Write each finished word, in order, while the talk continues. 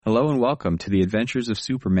Hello and welcome to the Adventures of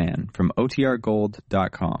Superman from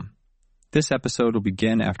OTRGold.com. This episode will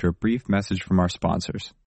begin after a brief message from our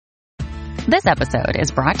sponsors. This episode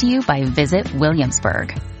is brought to you by Visit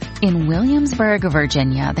Williamsburg. In Williamsburg,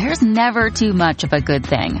 Virginia, there's never too much of a good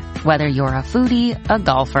thing. Whether you're a foodie, a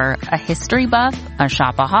golfer, a history buff, a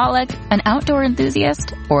shopaholic, an outdoor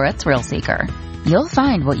enthusiast, or a thrill seeker, you'll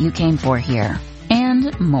find what you came for here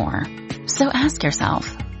and more. So ask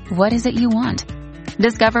yourself, what is it you want?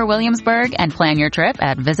 Discover Williamsburg and plan your trip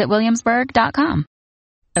at visitwilliamsburg.com.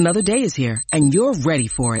 Another day is here, and you're ready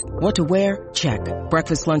for it. What to wear? Check.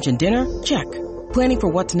 Breakfast, lunch, and dinner? Check. Planning for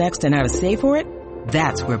what's next and how to save for it?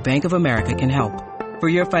 That's where Bank of America can help. For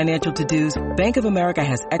your financial to-dos, Bank of America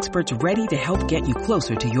has experts ready to help get you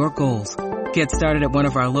closer to your goals. Get started at one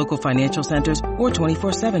of our local financial centers or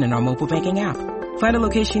 24/7 in our mobile banking app. Find a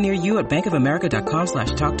location near you at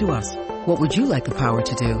bankofamerica.com/talktous. What would you like the power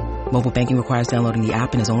to do? Mobile banking requires downloading the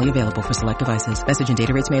app and is only available for select devices. Message and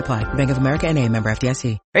data rates may apply. Bank of America N.A., member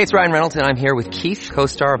FDIC. Hey, it's Ryan Reynolds, and I'm here with Keith,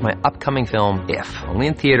 co-star of my upcoming film, If, only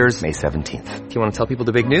in theaters May 17th. Do you want to tell people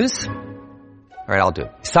the big news? All right, I'll do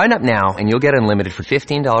it. Sign up now and you'll get unlimited for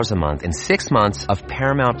 $15 a month and 6 months of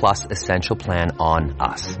Paramount Plus Essential Plan on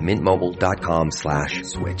us.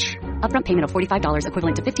 MintMobile.com/switch. Upfront payment of $45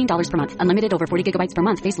 equivalent to $15 per month. Unlimited over 40 gigabytes per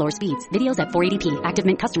month. Face lower speeds. Videos at 480p. Active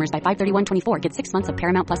Mint customers by 531.24 get 6 months of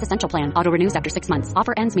Paramount Plus Essential Plan. Auto renews after 6 months.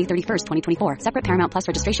 Offer ends May 31st, 2024. Separate Paramount Plus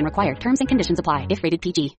registration required. Terms and conditions apply if rated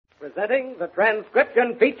PG. Presenting the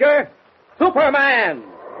transcription feature, Superman.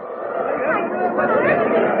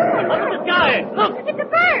 Look at the sky! Look! It's a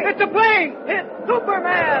bird! It's a plane! It's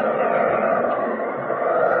Superman!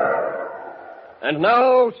 And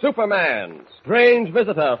now, Superman, strange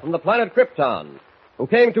visitor from the planet Krypton, who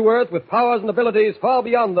came to Earth with powers and abilities far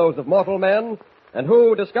beyond those of mortal men, and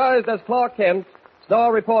who, disguised as Clark Kent,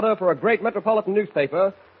 star reporter for a great metropolitan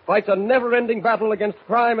newspaper, fights a never-ending battle against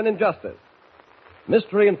crime and injustice.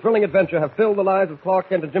 Mystery and thrilling adventure have filled the lives of Clark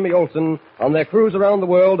Kent and Jimmy Olsen on their cruise around the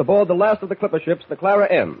world aboard the last of the clipper ships, the Clara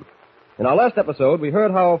M. In our last episode, we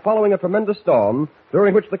heard how, following a tremendous storm,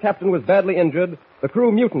 during which the captain was badly injured, the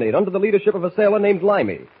crew mutinied under the leadership of a sailor named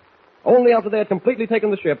Limey. Only after they had completely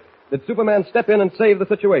taken the ship did Superman step in and save the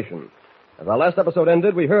situation. As our last episode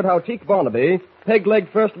ended, we heard how Teak Barnaby, peg-leg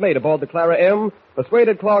first mate aboard the Clara M,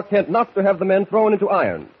 persuaded Clark Kent not to have the men thrown into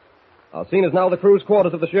irons. Our scene is now the crew's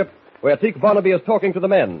quarters of the ship, where Teak Barnaby is talking to the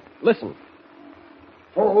men. Listen.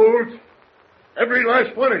 Hold. Every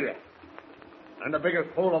last one of you. And the biggest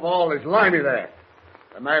fool of all is Limey there.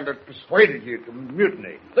 The man that persuaded you to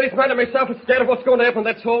mutiny. This man and myself are scared of what's going to happen,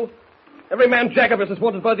 that's all. Every man jack of us is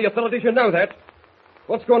wanted by the authorities, you know that.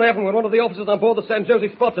 What's going to happen when one of the officers on board the San Jose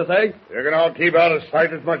spots us, eh? You can all keep out of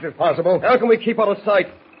sight as much as possible. How can we keep out of sight?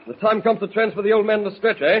 The time comes to transfer the old man in the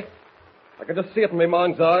stretch, eh? I can just see it in my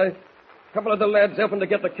mind's eye. A couple of the lads helping to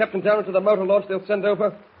get the captain down into the motor launch they'll send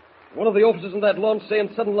over. One of the officers in that launch saying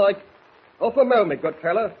sudden like, "Off a mo, me good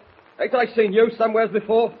fella. Ain't I seen you somewheres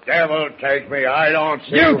before?" Devil take me, I don't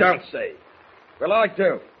see You don't see. Well, I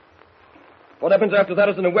do. What happens after that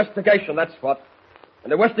is an investigation, that's what.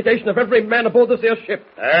 An investigation of every man aboard this here ship.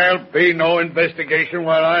 There'll be no investigation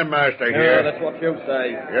while I'm master here. Yeah, that's what you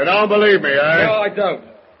say. You don't believe me, eh? No, I don't.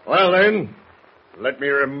 Well, then, let me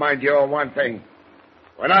remind you of one thing.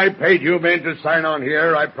 When I paid you men to sign on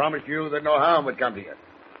here, I promised you that no harm would come to you.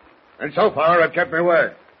 And so far, I've kept my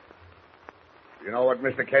word. You know what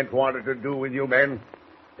Mr. Kent wanted to do with you men?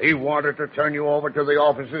 He wanted to turn you over to the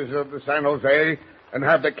officers of the San Jose and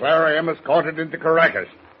have the Clara M escorted into Caracas.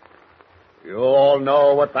 You all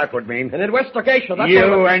know what that would mean. An investigation, that's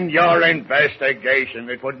You and your investigation.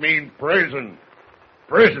 It would mean prison.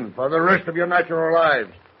 Prison for the rest of your natural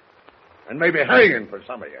lives. And maybe hanging for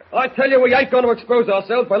some of you. I tell you, we ain't going to expose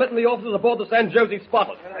ourselves by letting the officers aboard the San Jose spot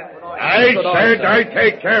us. I said I'd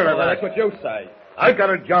take care of Well, that. that's what you say. I've got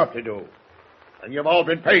a job to do. And you've all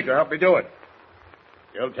been paid to help me do it.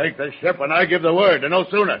 You'll take this ship when I give the word, and no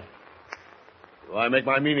sooner. Do I make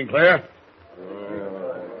my meaning clear?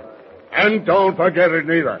 And don't forget it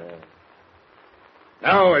neither.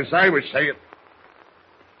 Now, as I was saying...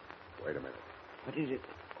 Wait a minute. What is it?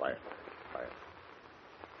 Quiet.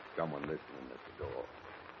 Someone listening at the door.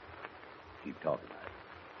 Keep talking,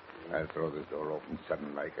 Ike. I'll throw this door open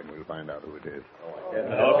sudden like, and we'll find out who it is.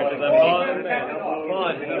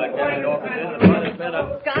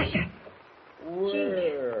 Gosh.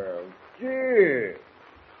 Well,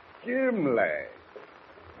 Jim, lad.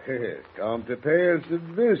 Come to pay us a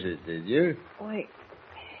visit, did you? Why,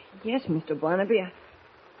 yes, Mr. Barnaby.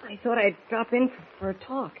 I thought I'd drop in for a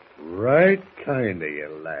talk. Right kind of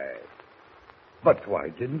you, lad. But why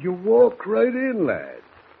didn't you walk right in, lad?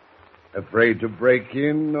 Afraid to break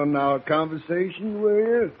in on our conversation,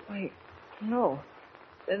 were you? Why, no.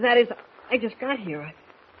 That is, I just got here.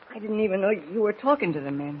 I didn't even know you were talking to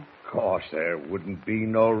the men. Of course, there wouldn't be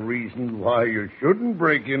no reason why you shouldn't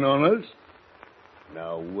break in on us.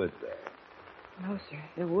 Now, would there? No, sir,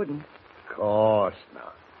 there wouldn't. Of course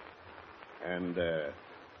not. And,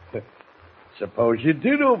 suppose you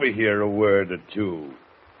did overhear a word or two.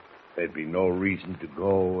 There'd be no reason to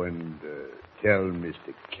go and tell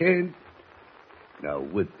Mr. Kent. Now,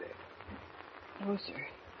 would there? No, sir,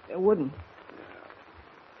 there wouldn't.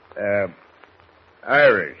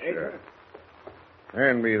 Irish,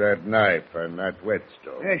 hand me that knife and that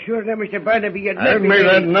whetstone. Sure, then, Mr. Barnaby, you'd Hand me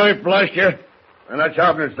that knife, blast you, and that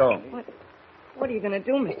sharpening stone. What are you going to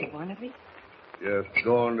do, Mr. Barnaby? Just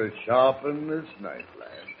going to sharpen this knife,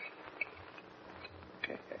 lad.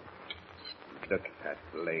 Look at that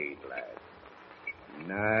blade, lad.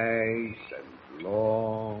 Nice and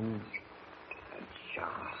long and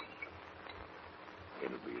sharp.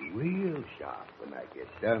 It'll be real sharp when I get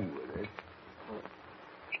done with it.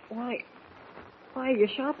 Why are you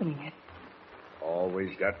sharpening it?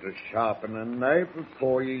 Always got to sharpen a knife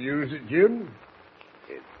before you use it, Jim.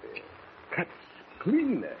 It cuts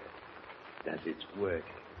cleaner. Does its work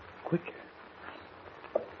quicker.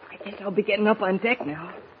 I guess I'll be getting up on deck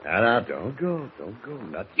now. Now, don't go.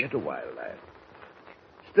 Not yet a while, lad.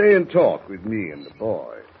 Stay and talk with me and the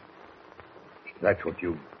boy. That's what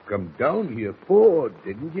you come down here for,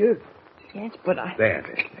 didn't you? Yes, but I... There.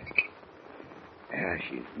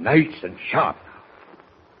 She's nice and sharp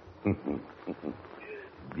now.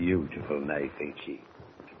 Beautiful knife, ain't she?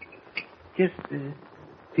 Just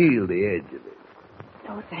feel the edge of it.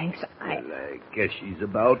 No, thanks. Well, I guess she's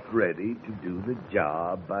about ready to do the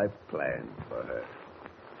job I've planned for her.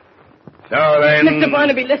 So then... Mr.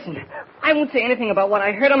 Barnaby, listen. I won't say anything about what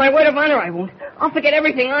I heard. On my word of honor, I won't. I'll forget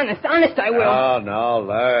everything honest. Honest, I will. Now,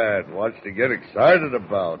 lad. What's to get excited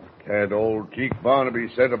about? Can't old Teak Barnaby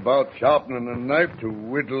set about sharpening a knife to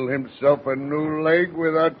whittle himself a new leg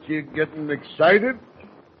without you getting excited?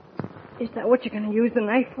 Is that what you're going to use the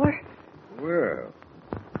knife for? Well,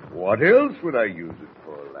 what else would I use it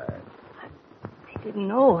for, lad? I didn't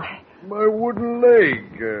know. My wooden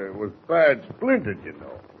leg was bad splintered, you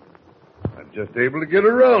know. I'm just able to get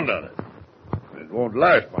around on it. It won't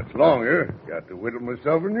last much longer. Got to whittle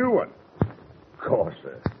myself a new one. Of course,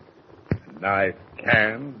 a knife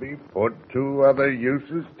can be put to other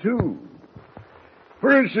uses, too.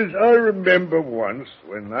 For instance, I remember once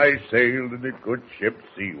when I sailed in a good ship,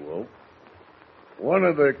 Seawolf, one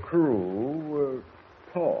of the crew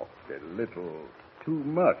talked a little too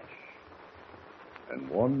much. And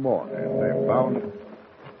one morning they found it.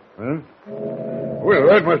 Huh? Well,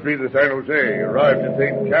 that must be the San Jose. He arrived to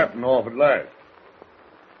take the captain off at last.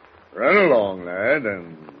 Run along, lad,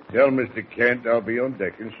 and tell Mr. Kent I'll be on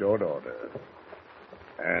deck in short order.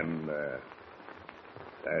 And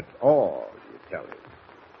that's all you tell him.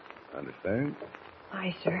 Understand?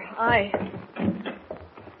 Aye, sir. Aye.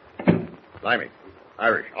 Limey,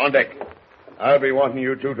 Irish, on deck. I'll be wanting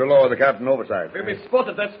you two to lower the captain overside. We'll be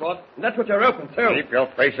spotted that spot, and that's what you're open to. Keep your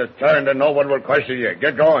faces turned and no one will question you.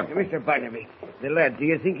 Get going. Mr. Barnaby, the lad, do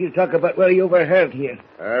you think he'll talk about what he overheard here?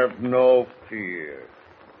 Have no fear.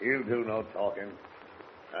 He'll do no talking.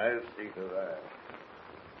 I'll see to that.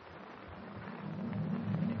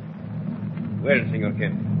 Well, Senor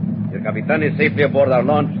Kent, your Capitan is safely aboard our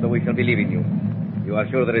launch, so we shall be leaving you. You are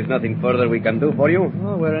sure there is nothing further we can do for you?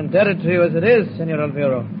 Oh, we're indebted to you as it is, Senor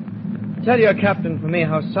Alvaro. Tell your captain for me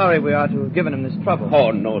how sorry we are to have given him this trouble.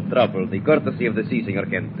 Oh, no trouble. The courtesy of the sea, Senor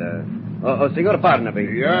Kent. Senor Barnaby.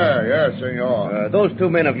 Yeah, senor. Those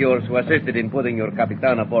two men of yours who assisted in putting your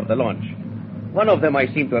Capitan aboard the launch. One of them I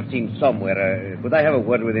seem to have seen somewhere. Could I have a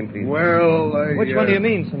word with him, please? Well, Which one do you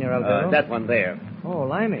mean, Senor Alvaro? That one there. Oh,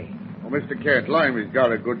 Limey. Well, Mr. Kent, Limey's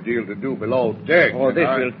got a good deal to do below deck. Oh, this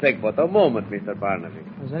will take but a moment, Mr. Barnaby.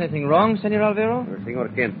 Is anything wrong, Senor Alvaro? Senor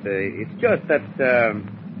Kent, it's just that,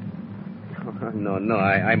 No,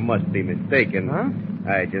 I must be mistaken. Huh?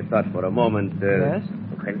 I just thought for a moment... Yes?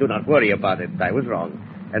 Okay, do not worry about it. I was wrong.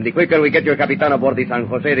 And the quicker we get your Capitan aboard the San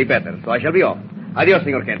Jose, the better. So I shall be off. Adios,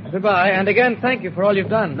 Senor Kent. Goodbye, and again, thank you for all you've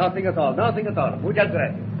done. Nothing at all. Muchas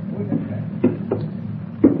gracias.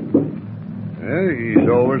 He's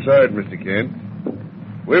overside, Mr. Kent.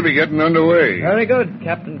 We'll be getting underway. Very good,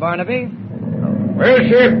 Captain Barnaby. Where's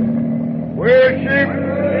ship?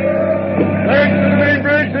 Thanks to the main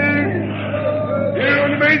braces. Here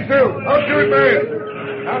on the mainsail. Up to it, man.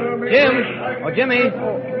 Jim! Oh, Jimmy!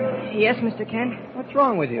 Yes, Mr. Kent? What's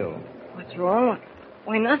wrong with you? What's wrong?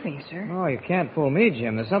 Why, nothing, sir. Oh, you can't fool me,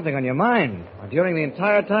 Jim. There's something on your mind. During the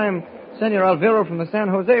entire time, Senor Alvaro from the San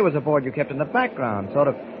Jose was aboard you kept in the background, sort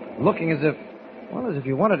of looking as if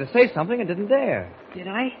you wanted to say something and didn't dare. Did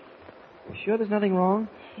I? You sure there's nothing wrong?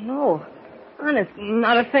 No. Honest,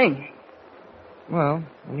 not a thing. Well,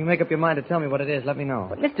 when you make up your mind to tell me what it is, let me know.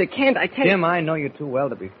 But, Mr. Kent, I tell you... Jim, I know you too well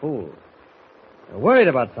to be fooled. You're worried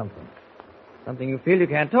about something. Something you feel you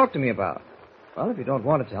can't talk to me about. Well, if you don't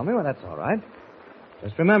want to tell me, well, that's all right.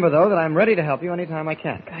 Just remember, though, that I'm ready to help you anytime I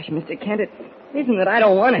can. Gosh, Mr. Kent, it isn't that I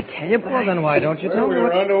don't want to tell you, but Well, then why don't you tell me?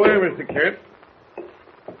 We're on the way, Mr. Kent.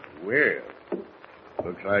 Well,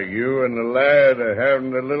 looks like you and the lad are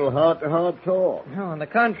having a little heart-to-heart talk. No, on the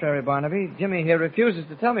contrary, Barnaby. Jimmy here refuses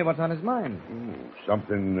to tell me what's on his mind.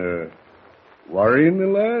 Something, worrying the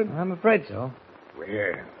lad? I'm afraid so. Well,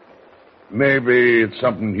 maybe it's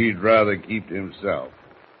something he'd rather keep to himself.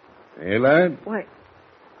 Eh, lad? Why?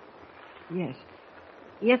 Yes.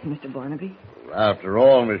 Yes, Mr. Barnaby. Well, after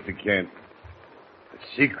all, Mr. Kent, a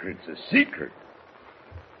secret's a secret.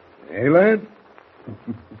 Eh, lad?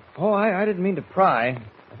 Oh, I didn't mean to pry.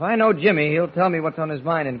 If I know Jimmy, he'll tell me what's on his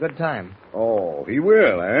mind in good time. Oh, he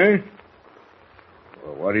will, eh?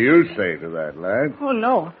 Well, what do you say to that, lad? Oh,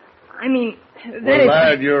 no. I mean, Well,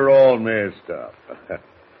 lad, you're all messed up.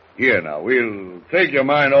 Here, now, we'll take your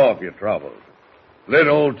mind off your troubles. Let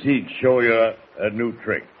old Teak show you a new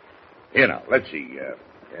trick. Here, now, let's see.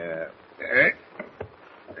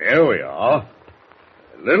 There we are.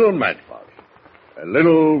 A little matchbox. A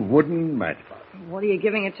little wooden matchbox. What are you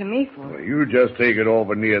giving it to me for? Well, you just take it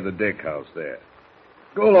over near the deck house there.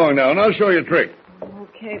 Go along now, and I'll show you a trick.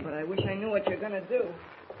 Okay, but I wish I knew what you're going to do.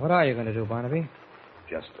 What are you going to do, Barnaby?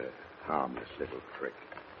 Just a harmless little trick.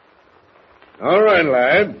 All right,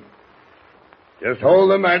 lad. Just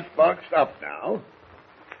hold the matchbox up now.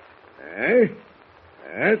 Eh?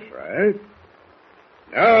 That's right.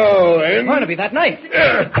 Now, then... Barnaby, that knife!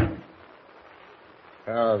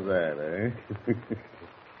 How's that, eh?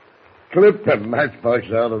 Clipped the matchbox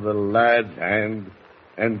out of the lad's hand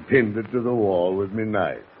and pinned it to the wall with me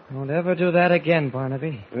knife. Don't ever do that again,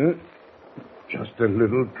 Barnaby. Just a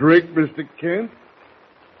little trick, Mr. Kent.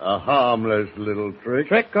 A harmless little trick.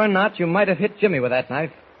 Trick or not, you might have hit Jimmy with that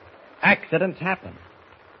knife. Accidents happen.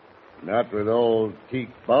 Not with old Teak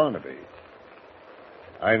Barnaby.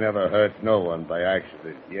 I never hurt no one by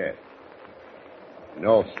accident yet.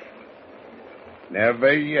 No, sir.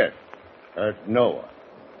 Never yet hurt no one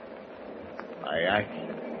by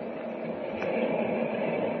accident.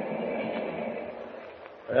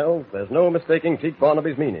 Well, there's no mistaking Teak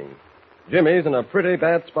Barnaby's meaning. Jimmy's in a pretty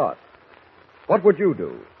bad spot. What would you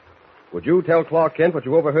do? Would you tell Clark Kent what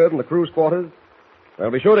you overheard in the crew's quarters? Well,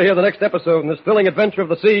 be sure to hear the next episode in this thrilling adventure of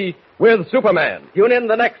the sea with Superman. Tune in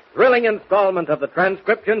the next thrilling installment of the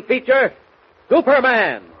transcription feature,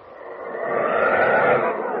 Superman.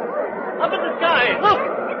 Up in the sky, look!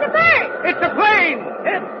 It's a bird! It's a plane!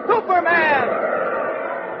 It's Superman!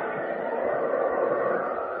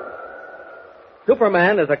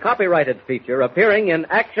 Superman is a copyrighted feature appearing in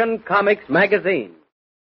Action Comics magazine.